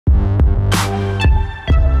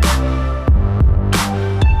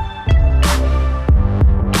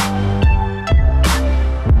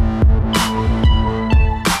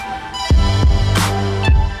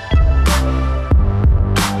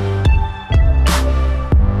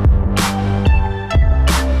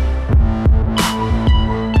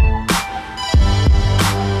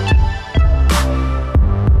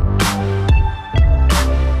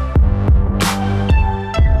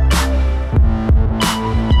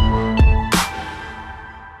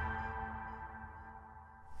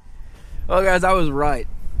Well, guys, I was right.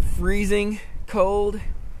 Freezing cold,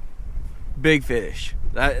 big fish.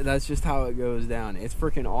 That's just how it goes down. It's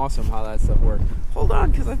freaking awesome how that stuff works. Hold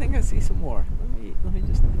on, because I think I see some more. Let me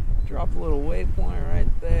just drop a little waypoint right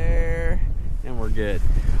there, and we're good.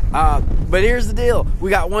 But here's the deal. We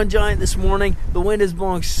got one giant this morning. The wind is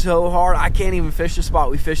blowing so hard, I can't even fish the spot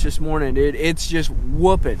we fished this morning, dude. It's just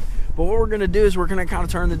whooping. But what we're going to do is we're going to kind of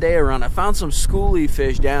turn the day around. I found some schoolie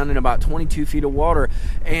fish down in about 22 feet of water,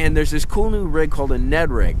 and there's this cool new rig called a Ned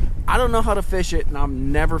Rig. I don't know how to fish it, and I've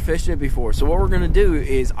never fished it before. So what we're going to do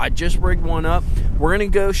is I just rigged one up. We're going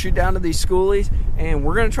to go shoot down to these schoolies, and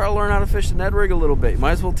we're going to try to learn how to fish the Ned Rig a little bit.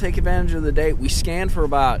 Might as well take advantage of the day. We scanned for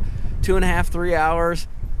about 2.5, 3 hours.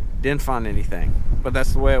 Didn't find anything. But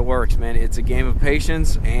that's the way it works, man. It's a game of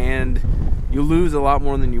patience, and you lose a lot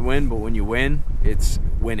more than you win, but when you win, it's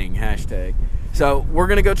winning, hashtag. So we're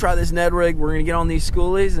gonna go try this Ned Rig. We're gonna get on these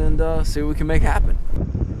schoolies and see what we can make happen.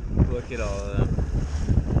 Look at all of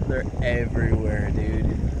them. They're everywhere,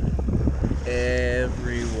 dude.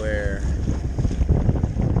 Everywhere.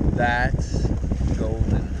 That's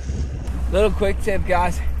golden. Little quick tip,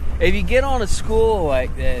 guys. If you get on a school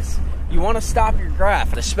like this, you want to stop your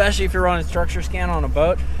graph, especially if you're running structure scan on a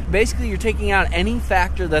boat. Basically, you're taking out any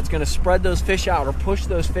factor that's going to spread those fish out or push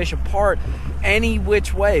those fish apart any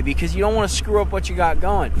which way, because you don't want to screw up what you got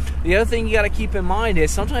going. The other thing you got to keep in mind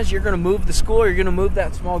is sometimes you're going to move the school, or you're going to move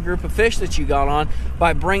that small group of fish that you got on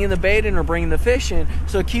by bringing the bait in or bringing the fish in.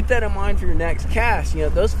 So keep that in mind for your next cast. You know,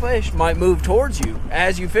 those fish might move towards you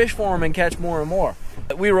as you fish for them and catch more and more.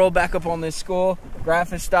 We roll back up on this school, graph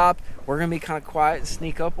has stopped. We're going to be kind of quiet and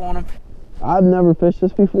sneak up on them. I've never fished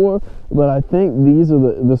this before, but I think these are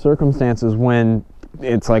the circumstances when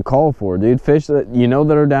it's like called for, dude. Fish that you know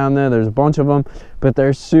that are down there, there's a bunch of them, but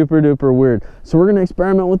they're super duper weird. So we're gonna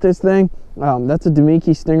experiment with this thing. That's a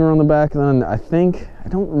Demiki stinger on the back, and then I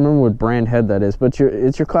don't remember what brand head that is, but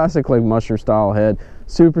it's your classic like mushroom style head.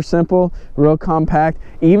 Super simple, real compact.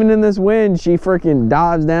 Even in this wind, she freaking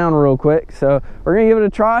dives down real quick. So we're gonna give it a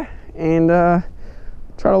try and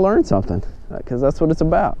try to learn something, because that's what it's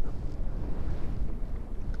about.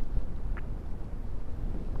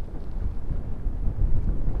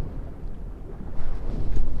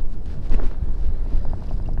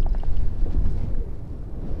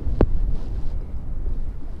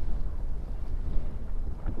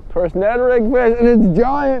 First Ned Rig fish, and it's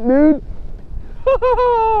giant, dude.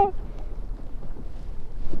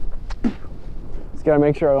 Just gotta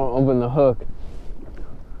make sure I don't open the hook.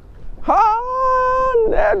 Ha!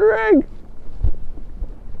 Ned Rig.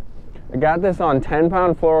 I got this on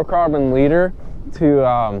 10-pound fluorocarbon leader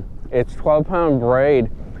to it's 12-pound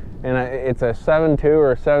braid, and it's a 7.2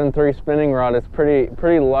 or 7.3 spinning rod. It's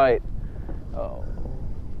pretty light. Oh,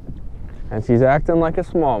 and she's acting like a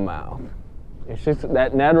smallmouth. It's just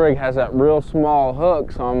that Ned Rig has that real small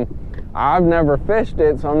hook, so I've never fished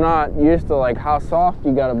it, so I'm not used to like how soft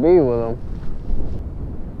you gotta be with them.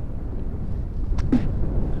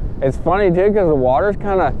 It's funny too, because the water's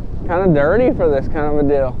kind of dirty for this kind of a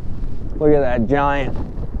deal. Look at that giant.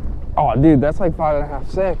 Oh, dude, that's like 5.5,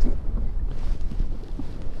 6.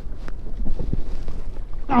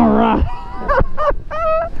 All right,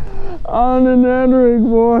 on the Ned Rig,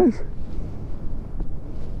 boys.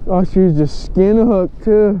 Oh, she's just skin hooked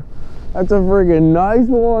too. That's a friggin' nice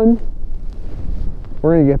one.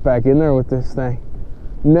 We're gonna get back in there with this thing.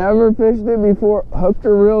 Never fished it before. Hooked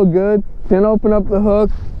her real good. Didn't open up the hook.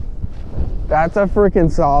 That's a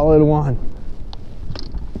freaking solid one.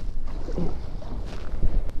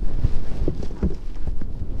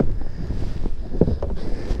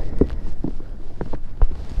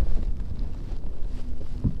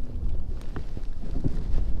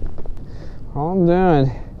 All I'm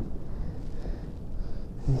doing,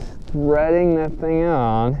 threading that thing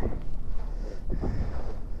on,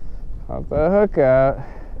 pop the hook out,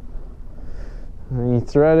 and you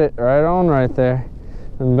thread it right on right there,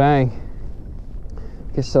 and bang,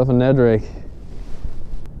 get yourself a Ned Rig.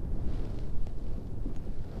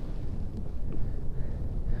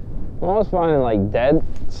 I'm almost finding like dead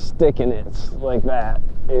sticking it like that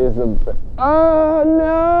is the, oh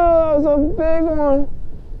no, that was a big one.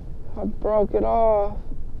 I broke it off.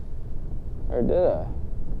 Or did I?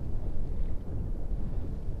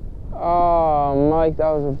 Oh, Mike, that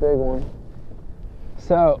was a big one.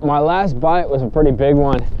 So my last bite was a pretty big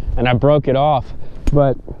one, and I broke it off.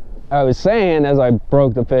 But I was saying, as I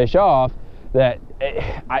broke the fish off, that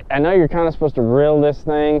I know you're kind of supposed to reel this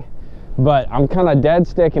thing, but I'm kind of dead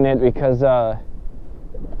sticking it because, oh,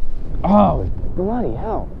 bloody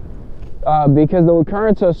hell. Because the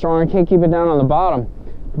current's so strong, I can't keep it down on the bottom.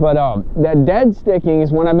 But that dead sticking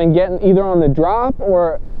is when I've been getting either on the drop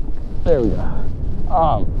or There we go.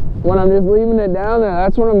 When I'm just leaving it down there,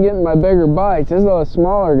 that's when I'm getting my bigger bites. This is a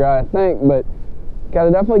smaller guy, I think, but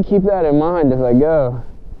gotta definitely keep that in mind as I go.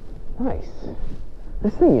 Nice.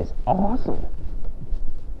 This thing is awesome.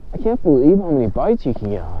 I can't believe how many bites you can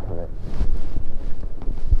get off of it.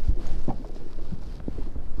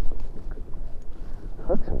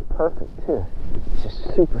 Hook's perfect too. It's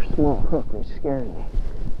just super small hook, which scared me.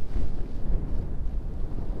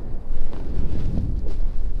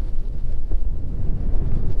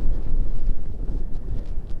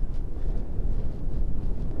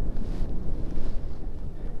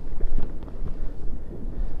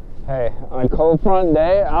 Hey, on a cold front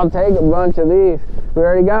day, I'll take a bunch of these. We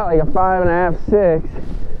already got like a 5.5, 6,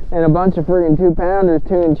 and a bunch of friggin' 2-pounders,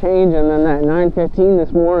 2 and change, and then that 9.15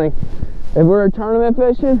 this morning. If we're tournament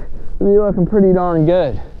fishing, we'll be looking pretty darn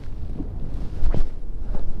good.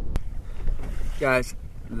 Guys,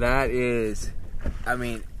 that is, I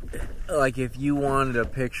mean, like if you wanted a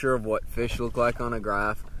picture of what fish look like on a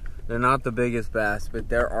graph, they're not the biggest bass, but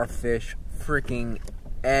there are fish freaking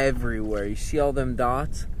everywhere. You see all them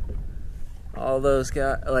dots? All those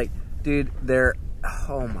guys, like, dude, they're,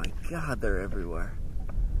 oh my God, they're everywhere.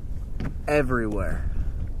 Everywhere.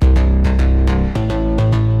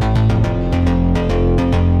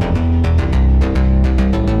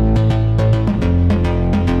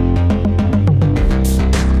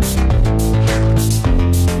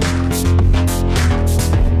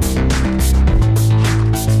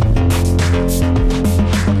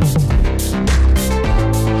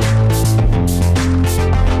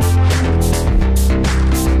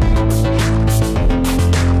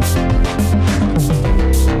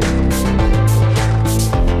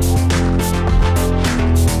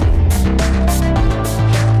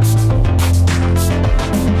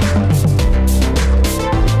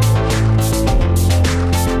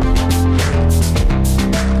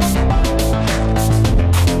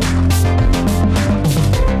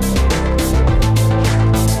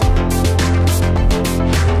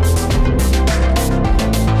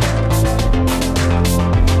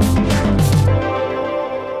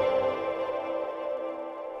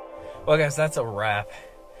 Well, guys, that's a wrap.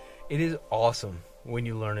 It is awesome when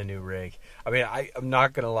you learn a new rig. I mean, I'm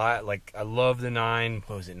not going to lie. Like, I love the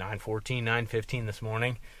 914, 915 this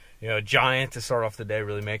morning. You know, giant to start off the day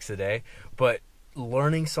really makes the day. But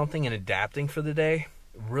learning something and adapting for the day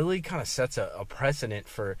really kind of sets a precedent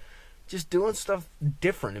for just doing stuff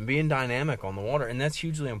different and being dynamic on the water. And that's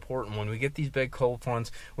hugely important when we get these big cold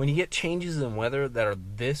fronts. When you get changes in weather that are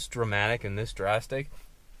this dramatic and this drastic,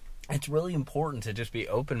 it's really important to just be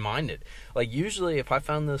open-minded. Like, usually if I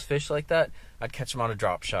found those fish like that, I'd catch them on a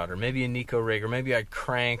drop shot, or maybe a Neko Rig, or maybe I'd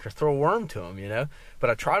crank or throw a worm to them, you know?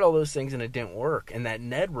 But I tried all those things and it didn't work. And that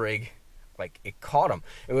Ned Rig, like, it caught them.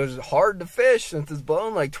 It was hard to fish since it's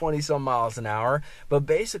blowing like 20-some miles an hour. But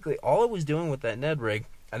basically, all I was doing with that Ned Rig,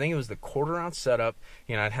 I think it was the 1/4 ounce setup.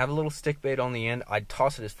 You know, I'd have a little stick bait on the end. I'd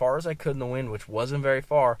toss it as far as I could in the wind, which wasn't very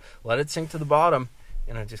far, let it sink to the bottom,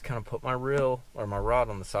 and I just kind of put my reel or my rod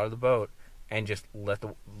on the side of the boat and just let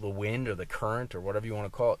the wind or the current or whatever you want to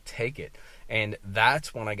call it take it. And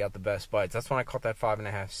that's when I got the best bites. That's when I caught that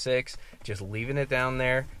 5.5, 6, just leaving it down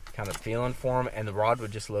there, kind of feeling for them, and the rod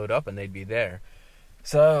would just load up and they'd be there.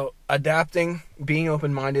 So adapting, being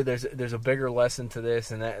open-minded, there's a bigger lesson to this,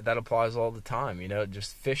 and that applies all the time. You know,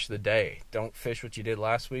 just fish the day. Don't fish what you did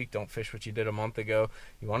last week. Don't fish what you did a month ago.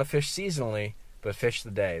 You want to fish seasonally, but fish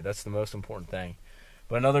the day. That's the most important thing.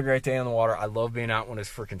 But another great day on the water. I love being out when it's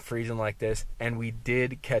freaking freezing like this. And we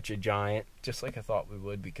did catch a giant, just like I thought we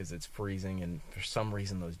would, because it's freezing. And for some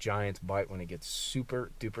reason, those giants bite when it gets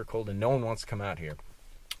super duper cold. And no one wants to come out here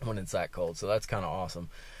when it's that cold. So that's kind of awesome.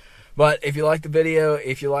 But if you like the video,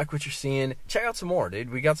 if you like what you're seeing, check out some more, dude.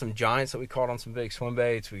 We got some giants that we caught on some big swim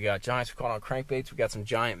baits. We got giants we caught on crankbaits. We got some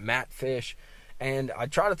giant mat fish. And I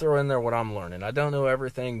try to throw in there what I'm learning. I don't know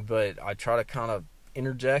everything, but I try to kind of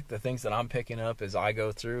interject the things that I'm picking up as I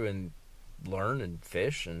go through and learn and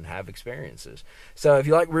fish and have experiences. So if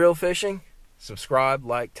you like real fishing, subscribe,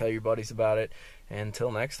 like, tell your buddies about it. And until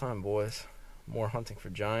next time, boys, more hunting for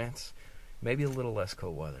giants, maybe a little less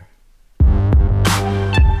cold weather.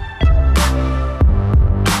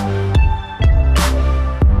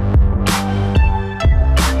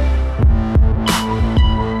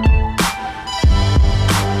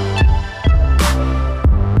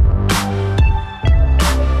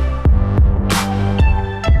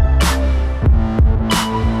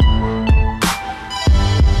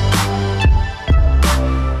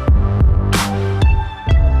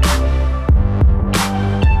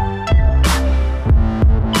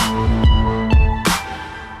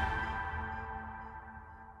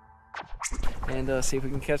 and see if we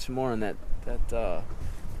can catch some more on that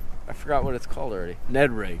I forgot what it's called already.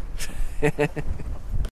 Ned Rig.